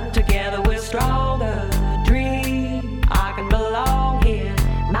up, together we're stronger. Dream, I can belong here.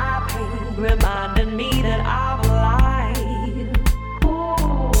 My pain reminding me that I'm alive.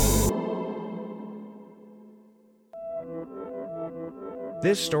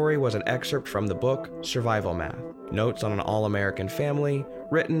 This story was an excerpt from the book Survival Math, Notes on an All-American Family,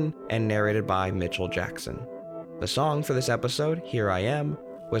 written and narrated by Mitchell Jackson. The song for this episode, Here I Am,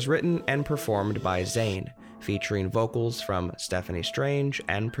 was written and performed by Zane, featuring vocals from Stephanie Strange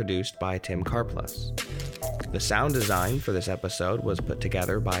and produced by Tim Carplus. The sound design for this episode was put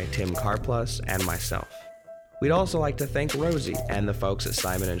together by Tim Carplus and myself. We'd also like to thank Rosie and the folks at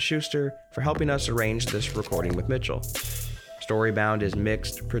Simon & Schuster for helping us arrange this recording with Mitchell. Storybound is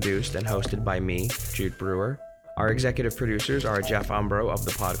mixed, produced, and hosted by me, Jude Brewer. Our executive producers are Jeff Umbro of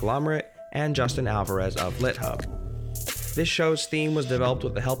The Podglomerate and Justin Alvarez of LitHub. This show's theme was developed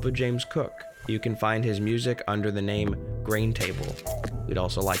with the help of James Cook. You can find his music under the name Grain Table. We'd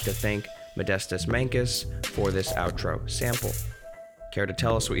also like to thank Modestus Mankus for this outro sample. Care to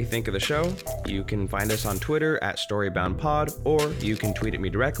tell us what you think of the show? You can find us on Twitter at StoryboundPod, or you can tweet at me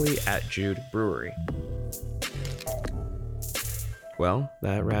directly at Jude Brewery. Well,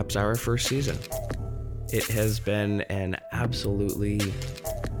 that wraps our first season. It has been an absolutely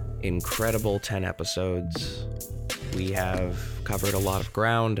incredible 10 episodes. We have covered a lot of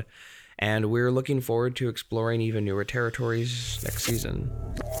ground, and we're looking forward to exploring even newer territories next season.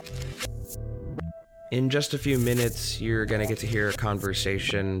 In just a few minutes, you're going to get to hear a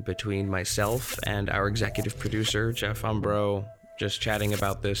conversation between myself and our executive producer, Jeff Umbro, just chatting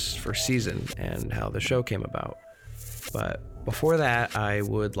about this first season and how the show came about. But before that, I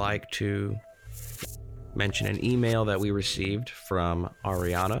would like to mention an email that we received from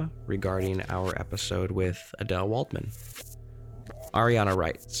Ariana regarding our episode with Adele Waldman. Ariana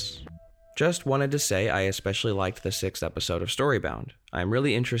writes, "Just wanted to say I especially liked the 6th episode of Storybound. I'm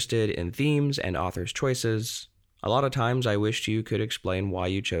really interested in themes and authors' choices. A lot of times I wished you could explain why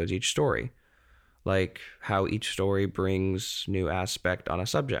you chose each story, like how each story brings new aspect on a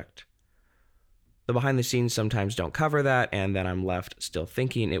subject. The behind the scenes sometimes don't cover that, and then I'm left still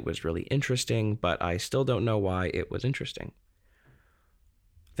thinking it was really interesting, but I still don't know why it was interesting."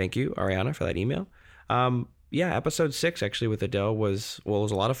 Thank you, Ariana, for that email. Episode 6 actually with Adele was a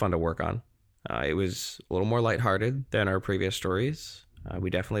lot of fun to work on. It was a little more lighthearted than our previous stories.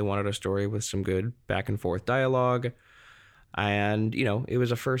 We definitely wanted a story with some good back and forth dialogue. And, it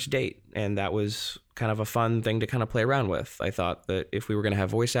was a first date, and that was kind of a fun thing to kind of play around with. I thought that if we were going to have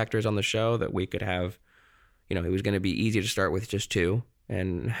voice actors on the show, that we could have, it was going to be easy to start with just 2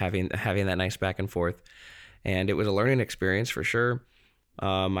 and having that nice back and forth. And it was a learning experience for sure.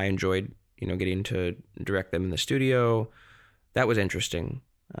 I enjoyed, getting to direct them in the studio. That was interesting.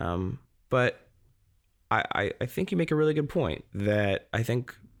 But I think you make a really good point that I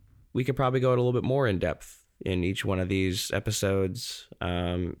think we could probably go a little bit more in depth in each one of these episodes,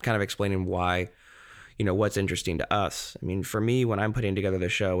 kind of explaining why, what's interesting to us. I mean, for me, when I'm putting together the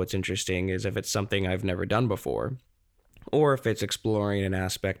show, what's interesting is if it's something I've never done before, or if it's exploring an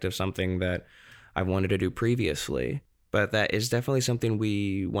aspect of something that I've wanted to do previously. But that is definitely something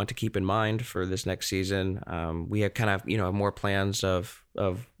we want to keep in mind for this next season. We have kind of, more plans of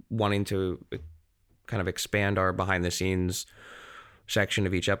wanting to kind of expand our behind the scenes section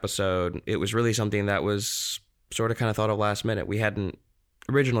of each episode. It was really something that was sort of kind of thought of last minute. We hadn't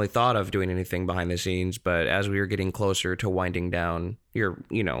originally thought of doing anything behind the scenes, but as we were getting closer to winding down,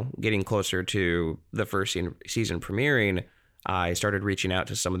 getting closer to the first season premiering, I started reaching out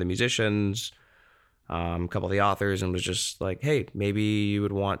to some of the musicians, a couple of the authors, and was just like, hey, maybe you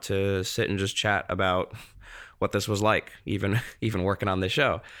would want to sit and just chat about what this was like, even working on this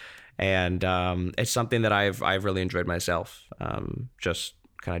show. And it's something that I've really enjoyed myself, just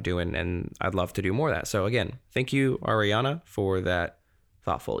kind of doing, and I'd love to do more of that. So again, thank you, Ariana, for that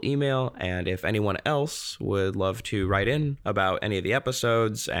thoughtful email. And if anyone else would love to write in about any of the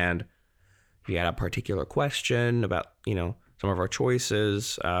episodes, and if you had a particular question about, some of our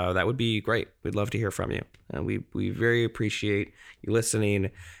choices, that would be great. We'd love to hear from you. And we very appreciate you listening,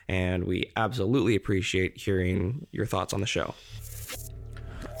 and we absolutely appreciate hearing your thoughts on the show.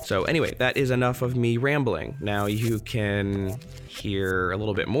 So anyway, that is enough of me rambling. Now you can hear a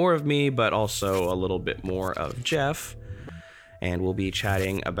little bit more of me, but also a little bit more of Jeff. And we'll be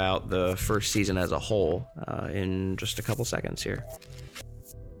chatting about the first season as a whole in just a couple seconds here.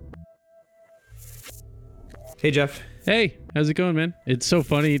 Hey, Jeff. Hey, how's it going, man? It's so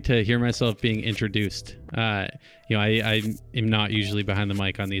funny to hear myself being introduced. I am not usually behind the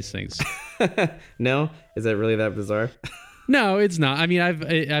mic on these things. No? Is that really that bizarre? No, it's not. I mean,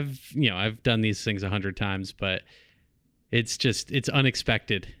 I've done these things 100 times, but it's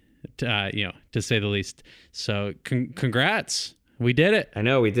unexpected, to say the least. So congrats. We did it. I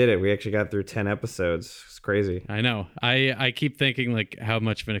know we did it. We actually got through 10 episodes. It's crazy. I know. I keep thinking like how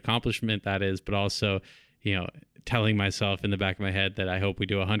much of an accomplishment that is, but also, telling myself in the back of my head that I hope we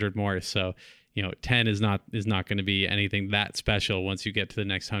do 100 more. So, 10 is not going to be anything that special once you get to the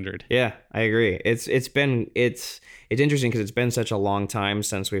next 100. Yeah, I agree. It's interesting because it's been such a long time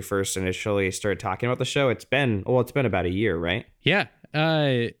since we first initially started talking about the show. It's been about a year, right? Yeah.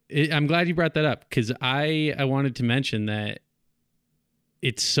 I'm glad you brought that up, because I wanted to mention that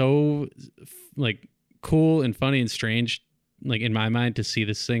it's so like cool and funny and strange, like in my mind, to see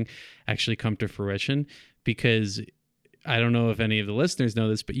this thing actually come to fruition, because I don't know if any of the listeners know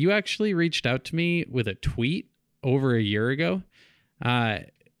this, but you actually reached out to me with a tweet over a year ago,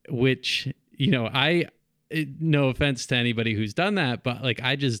 which, no offense to anybody who's done that, but like,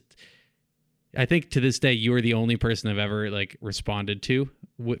 I think to this day, you are the only person I've ever like responded to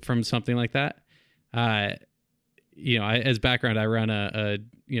from something like that. As background, I run a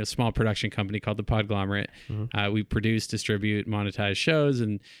small production company called The Podglomerate. Mm-hmm. We produce, distribute, monetize shows,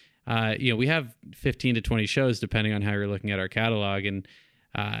 and we have 15 to 20 shows depending on how you're looking at our catalog, and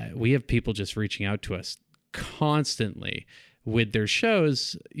we have people just reaching out to us constantly with their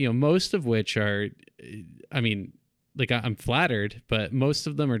shows. Most of which are, I'm flattered, but most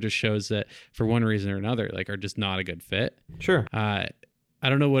of them are just shows that, for one reason or another, like are just not a good fit. Sure. I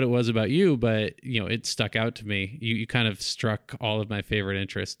don't know what it was about you, but it stuck out to me. You kind of struck all of my favorite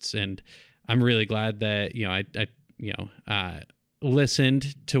interests, and I'm really glad that I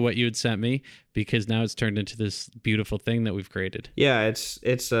listened to what you had sent me, because now it's turned into this beautiful thing that we've created. Yeah, it's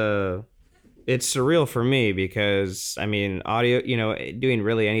surreal for me, because audio, doing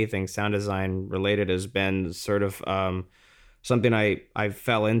really anything sound design related has been sort of something I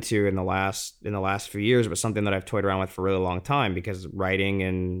fell into in the last few years, but something that I've toyed around with for a really long time, because writing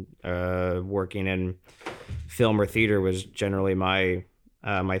and working in film or theater was generally my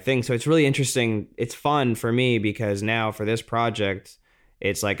thing. So it's really interesting. It's fun for me, because now for this project,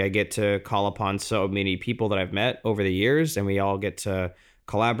 it's like I get to call upon so many people that I've met over the years, and we all get to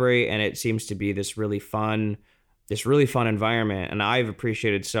collaborate, and it seems to be this really fun environment. And I've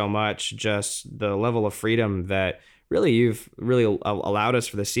appreciated so much just the level of freedom that you've really allowed us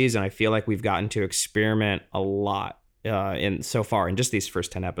for the season. I feel like we've gotten to experiment a lot in just these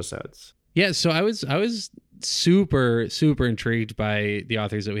first 10 episodes. Yeah, so I was super, super intrigued by the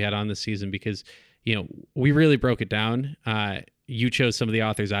authors that we had on this season, because, we really broke it down. You chose some of the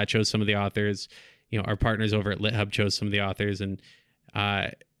authors, I chose some of the authors, our partners over at LitHub chose some of the authors, and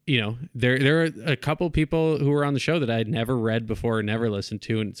there are a couple people who were on the show that I had never read before or never listened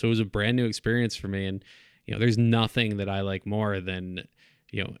to, and so it was a brand new experience for me. And there's nothing that I like more than,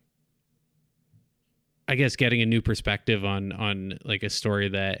 I guess, getting a new perspective on like a story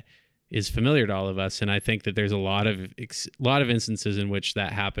that is familiar to all of us. And I think that there's a lot of instances in which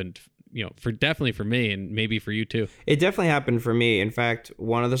that happened, definitely for me, and maybe for you too. It definitely happened for me. In fact,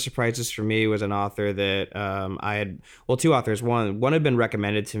 one of the surprises for me was an author that two authors. One had been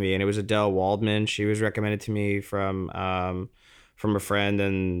recommended to me, and it was Adele Waldman. She was recommended to me from a friend,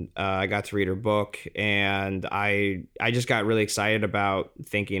 and I got to read her book, and I just got really excited about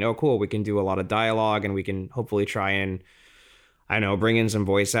thinking, oh, cool, we can do a lot of dialogue, and we can hopefully try and, bring in some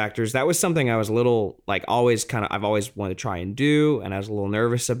voice actors. That was something I was a little, I've always wanted to try and do, and I was a little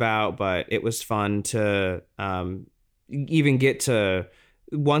nervous about, but it was fun to even get to,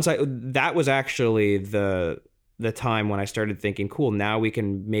 that was actually the time when I started thinking, cool, now we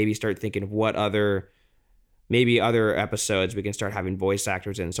can maybe start thinking of what other episodes we can start having voice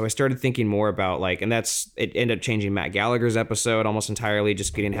actors in. So I started thinking more about it ended up changing Matt Gallagher's episode almost entirely,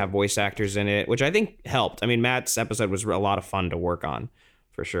 just getting to have voice actors in it, which I think helped. Matt's episode was a lot of fun to work on,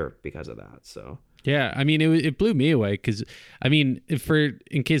 for sure because of that. So yeah, I mean, it blew me away because, I mean,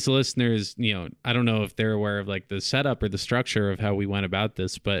 in case the listeners, I don't know if they're aware of like the setup or the structure of how we went about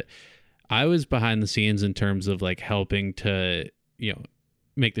this, but I was behind the scenes in terms of like helping to,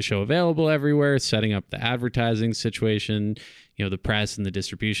 make the show available everywhere, setting up the advertising situation, the press and the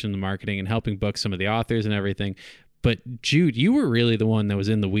distribution, the marketing, and helping book some of the authors and everything. But Jude, you were really the one that was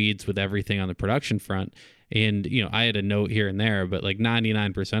in the weeds with everything on the production front. And, I had a note here and there, but like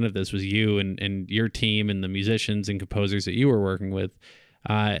 99% of this was you and your team and the musicians and composers that you were working with.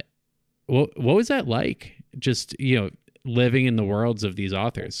 What was that like? Just, living in the worlds of these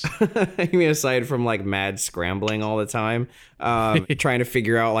authors? I mean, aside from like mad scrambling all the time, trying to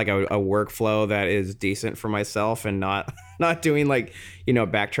figure out like a workflow that is decent for myself and not doing like,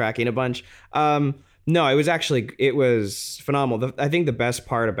 backtracking a bunch. No, it was phenomenal. I think the best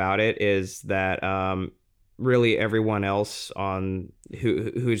part about it is that really everyone else on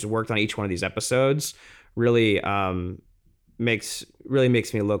who's worked on each one of these episodes really makes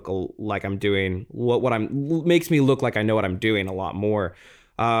me look like I'm doing makes me look like I know what I'm doing a lot more.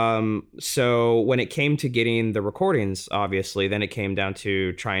 So when it came to getting the recordings, obviously, then it came down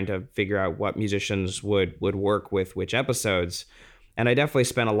to trying to figure out what musicians would work with which episodes. And I definitely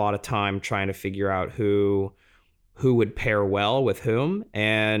spent a lot of time trying to figure out who would pair well with whom.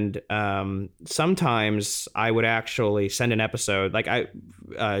 And sometimes I would actually send an episode, like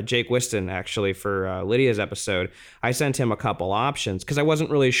Jake Whiston, actually, for Lydia's episode, I sent him a couple options because I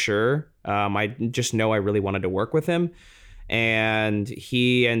wasn't really sure. I just know I really wanted to work with him. And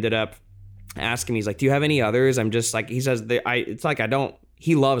he ended up asking me, he's like, do you have any others? I'm just like, he says,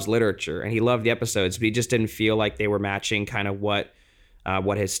 he loves literature and he loved the episodes, but he just didn't feel like they were matching kind of what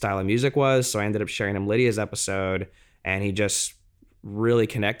his style of music was. So I ended up sharing him Lydia's episode and he just really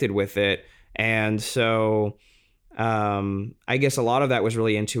connected with it. And so I guess a lot of that was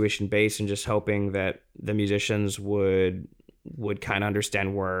really intuition based and just hoping that the musicians would kind of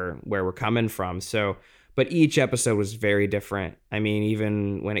understand where we're coming from. So, but each episode was very different. I mean,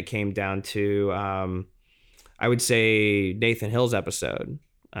 even when it came down to, I would say Nathan Hill's episode,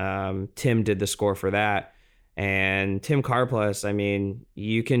 Tim did the score for that. And Tim Karplus, I mean,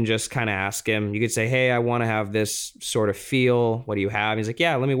 you can just kind of ask him. You could say, hey, I want to have this sort of feel. What do you have? And he's like,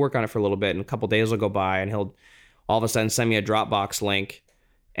 yeah, let me work on it for a little bit. And a couple days will go by and he'll all of a sudden send me a Dropbox link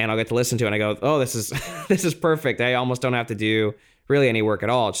and I'll get to listen to it. And I go, oh, this is perfect. I almost don't have to do really any work at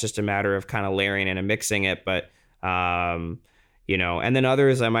all. It's just a matter of kind of layering in and mixing it. But, and then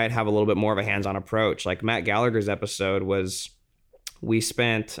others, I might have a little bit more of a hands-on approach. Like Matt Gallagher's episode we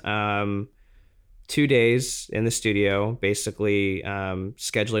spent 2 days in the studio, basically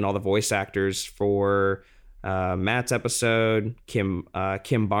scheduling all the voice actors for Matt's episode, Kim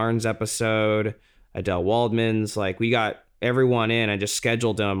Barnes' episode, Adele Waldman's. Like we got everyone in. I just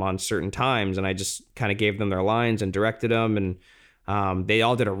scheduled them on certain times, and I just kind of gave them their lines and directed them, and they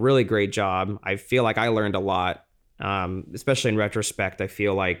all did a really great job. I feel like I learned a lot, especially in retrospect. I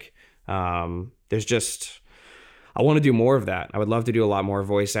feel like there's just. I want to do more of that. I would love to do a lot more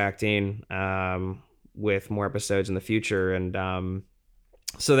voice acting with more episodes in the future. And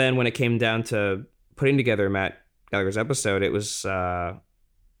so then when it came down to putting together Matt Gallagher's episode, it was I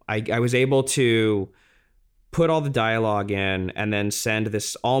was able to put all the dialogue in and then send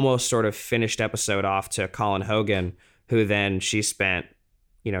this almost sort of finished episode off to Colin Hogan, who then she spent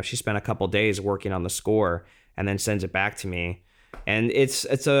a couple days working on the score and then sends it back to me. And it's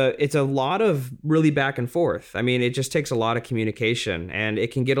a lot of really back and forth. I mean, it just takes a lot of communication, and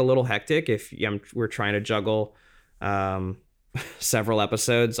it can get a little hectic if we're trying to juggle several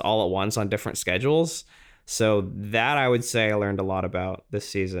episodes all at once on different schedules. So that I would say I learned a lot about this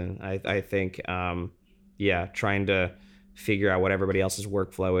season. I think, trying to figure out what everybody else's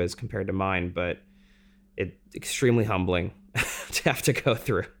workflow is compared to mine, but it's extremely humbling to have to go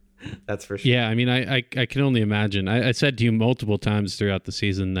through. That's for sure. Yeah, I mean, I can only imagine. I said to you multiple times throughout the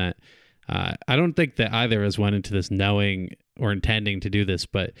season that I don't think that either of us went into this knowing or intending to do this,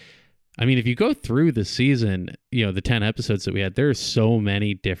 but I mean, if you go through the season, the 10 episodes that we had, there are so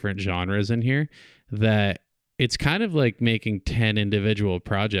many different genres in here that it's kind of like making 10 individual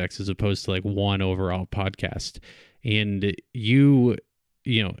projects as opposed to like one overall podcast. And you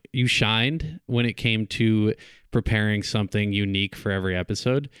shined when it came to preparing something unique for every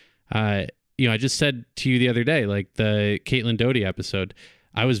episode. I just said to you the other day, like the Caitlin Doty episode,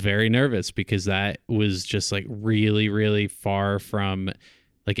 I was very nervous because that was just like really, really far from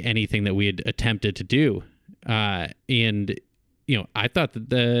like anything that we had attempted to do. And I thought that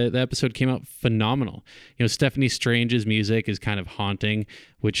the episode came out phenomenal. Stephanie Strange's music is kind of haunting,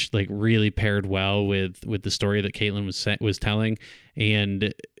 which like really paired well with the story that Caitlin was telling.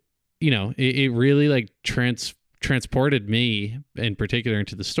 And, it really like transported me in particular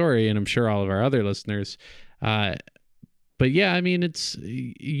into the story, and I'm sure all of our other listeners. But yeah, I mean, it's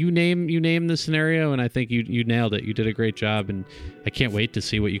you name the scenario, and I think you nailed it. You did a great job, and I can't wait to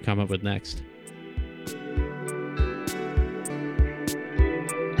see what you come up with next.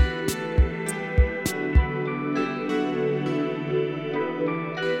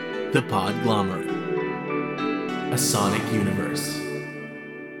 The Podglomerate, a sonic universe.